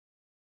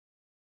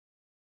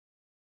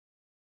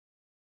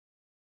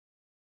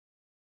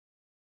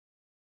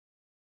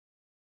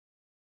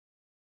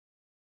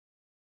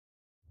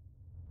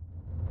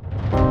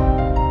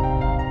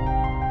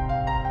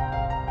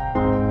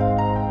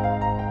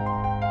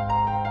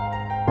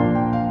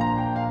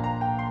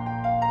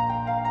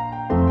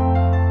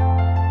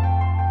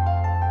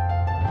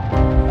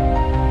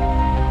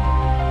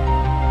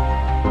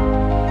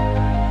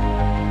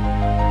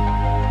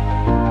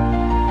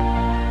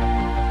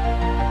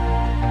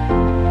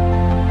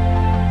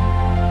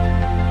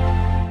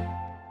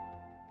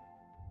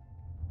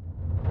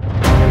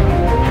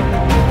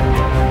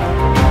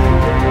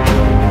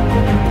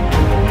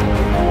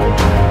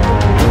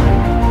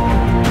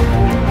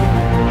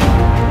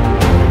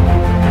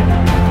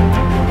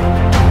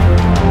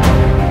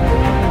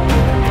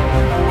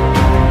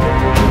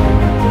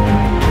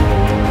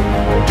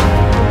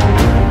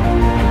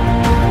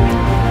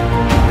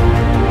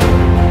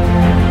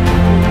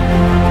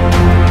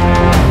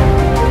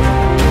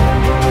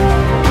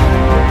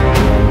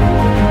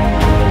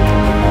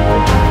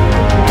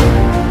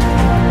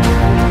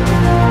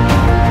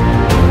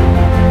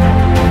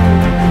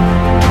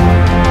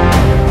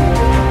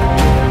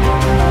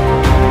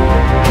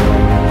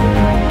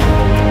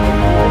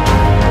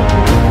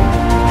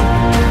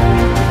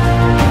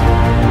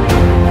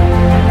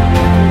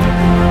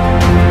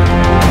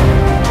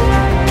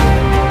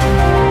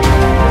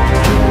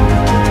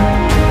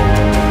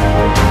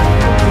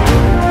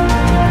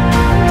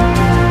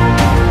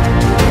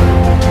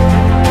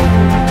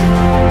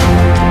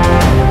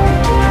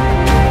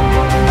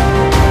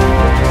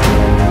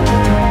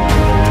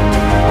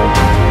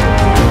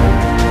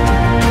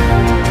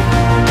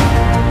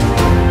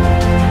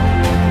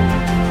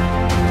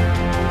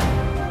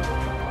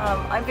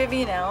I'm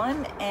Vivian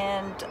Allen,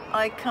 and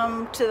I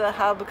come to the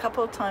hub a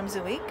couple of times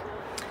a week.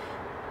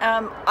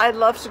 I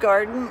love to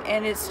garden,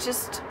 and it's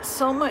just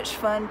so much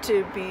fun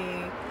to be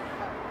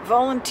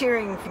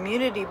volunteering in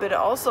community, but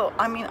also,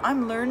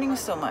 I'm learning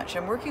so much.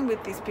 I'm working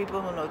with these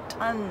people who know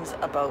tons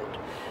about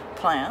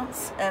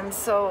plants, and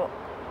so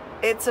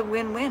it's a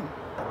win-win.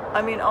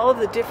 All of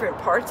the different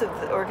parts of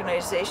the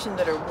organization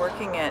that are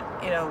working at,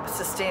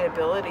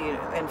 sustainability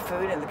and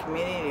food in the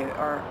community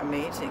are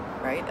amazing,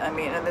 right?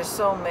 And there's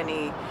so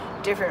many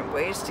different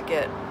ways to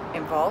get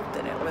involved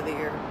in it, whether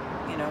you're,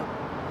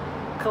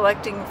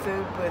 collecting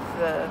food with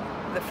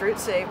the fruit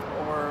safe,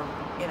 or,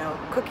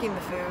 cooking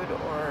the food,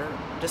 or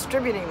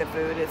distributing the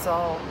food. It's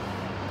all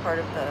part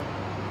of the,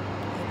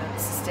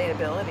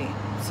 sustainability,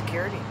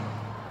 security.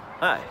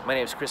 Hi, my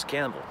name is Chris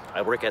Campbell.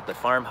 I work at the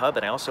Farm Hub,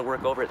 and I also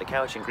work over at the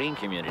Cowichan Green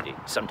Community.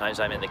 Sometimes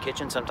I'm in the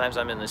kitchen, sometimes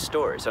I'm in the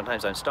store,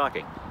 sometimes I'm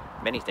stocking.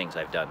 Many things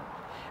I've done.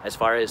 As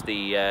far as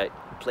the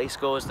place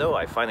goes, though,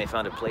 I finally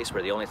found a place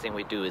where the only thing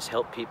we do is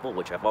help people,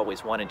 which I've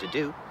always wanted to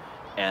do.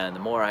 And the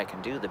more I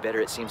can do, the better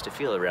it seems to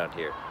feel around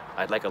here.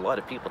 I'd like a lot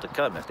of people to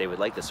come if they would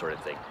like this sort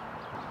of thing.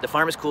 The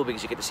farm is cool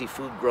because you get to see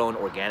food grown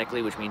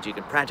organically, which means you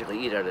can practically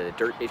eat out of the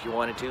dirt if you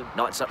wanted to.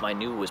 Not something I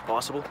knew was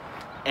possible.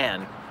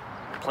 And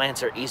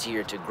plants are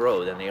easier to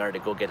grow than they are to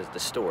go get at the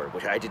store,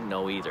 which I didn't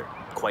know either.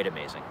 Quite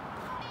amazing.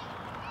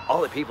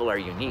 All the people are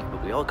unique,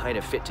 but we all kind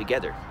of fit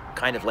together.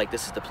 Kind of like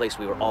this is the place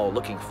we were all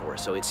looking for,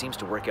 so it seems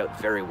to work out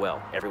very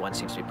well. Everyone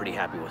seems to be pretty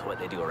happy with what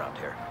they do around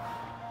here.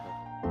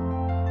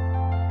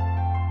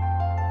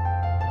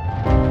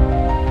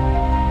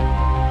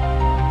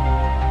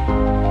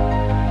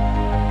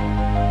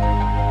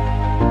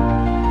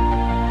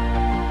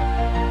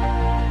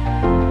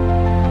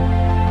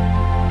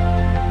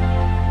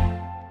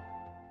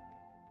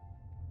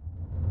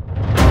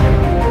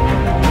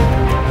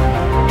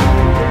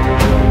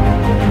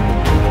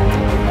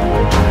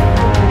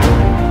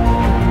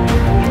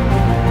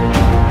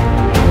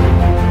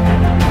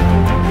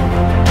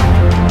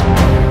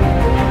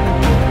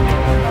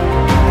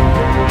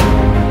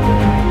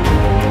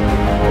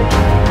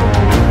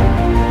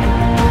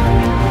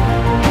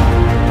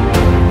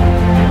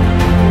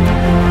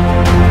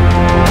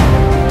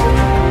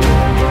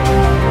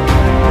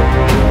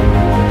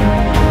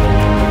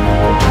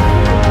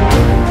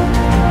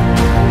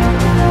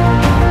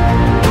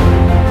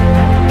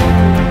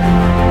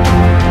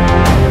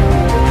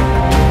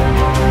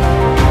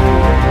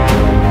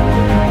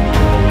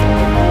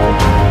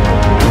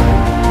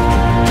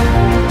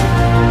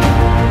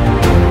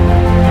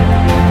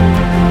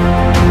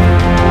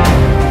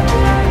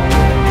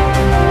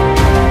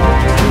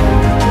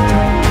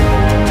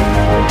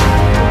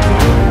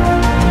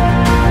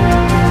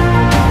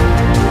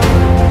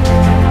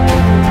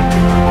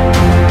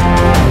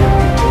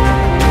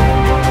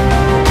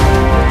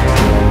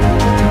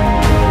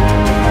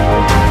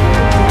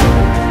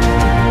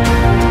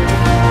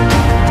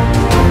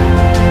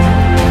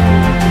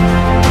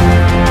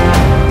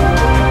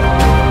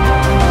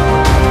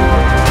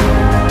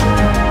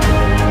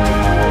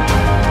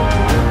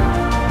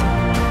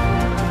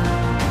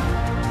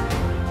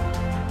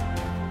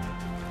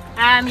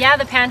 Yeah,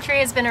 the pantry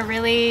has been a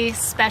really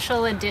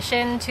special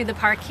addition to the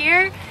park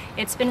here.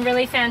 It's been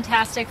really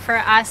fantastic for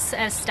us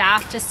as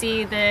staff to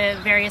see the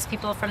various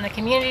people from the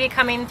community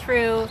coming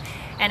through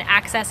and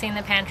accessing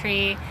the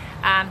pantry,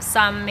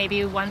 some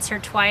maybe once or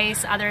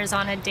twice, others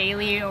on a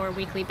daily or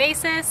weekly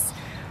basis.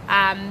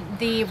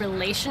 The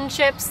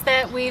relationships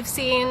that we've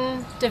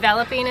seen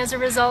developing as a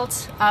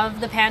result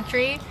of the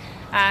pantry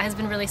has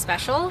been really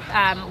special.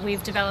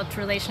 We've developed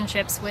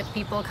relationships with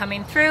people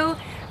coming through,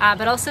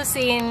 but also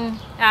seeing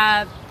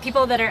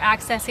people that are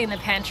accessing the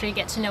pantry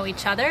get to know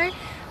each other.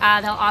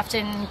 They'll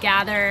often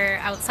gather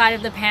outside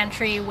of the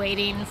pantry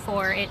waiting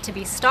for it to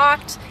be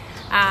stocked,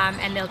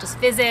 and they'll just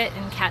visit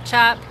and catch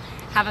up,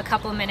 have a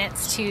couple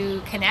minutes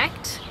to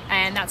connect,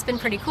 and that's been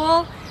pretty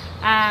cool.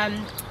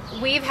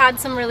 We've had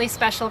some really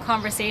special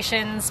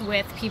conversations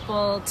with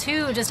people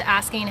too, just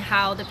asking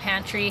how the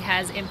pantry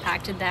has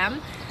impacted them.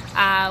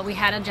 We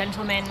had a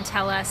gentleman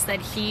tell us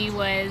that he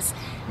was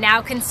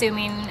now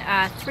consuming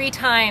 3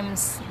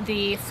 times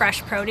the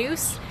fresh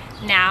produce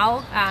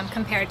now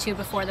compared to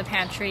before the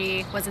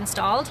pantry was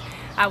installed,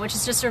 which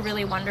is just a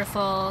really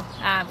wonderful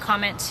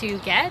comment to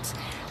get.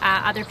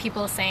 Other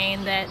people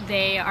saying that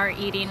they are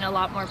eating a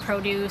lot more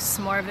produce,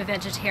 more of a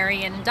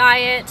vegetarian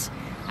diet,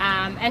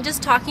 and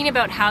just talking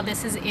about how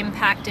this has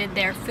impacted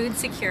their food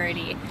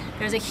security.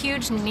 There's a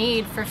huge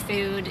need for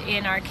food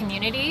in our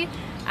community.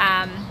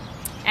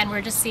 And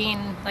we're just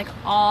seeing like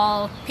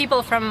all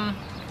people from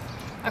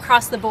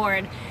across the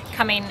board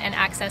coming and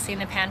accessing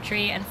the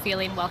pantry and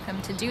feeling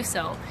welcome to do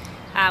so.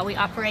 We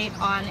operate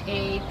on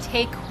a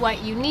take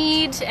what you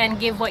need and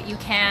give what you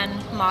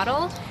can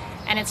model,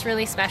 and it's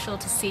really special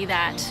to see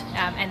that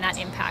and that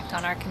impact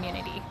on our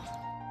community.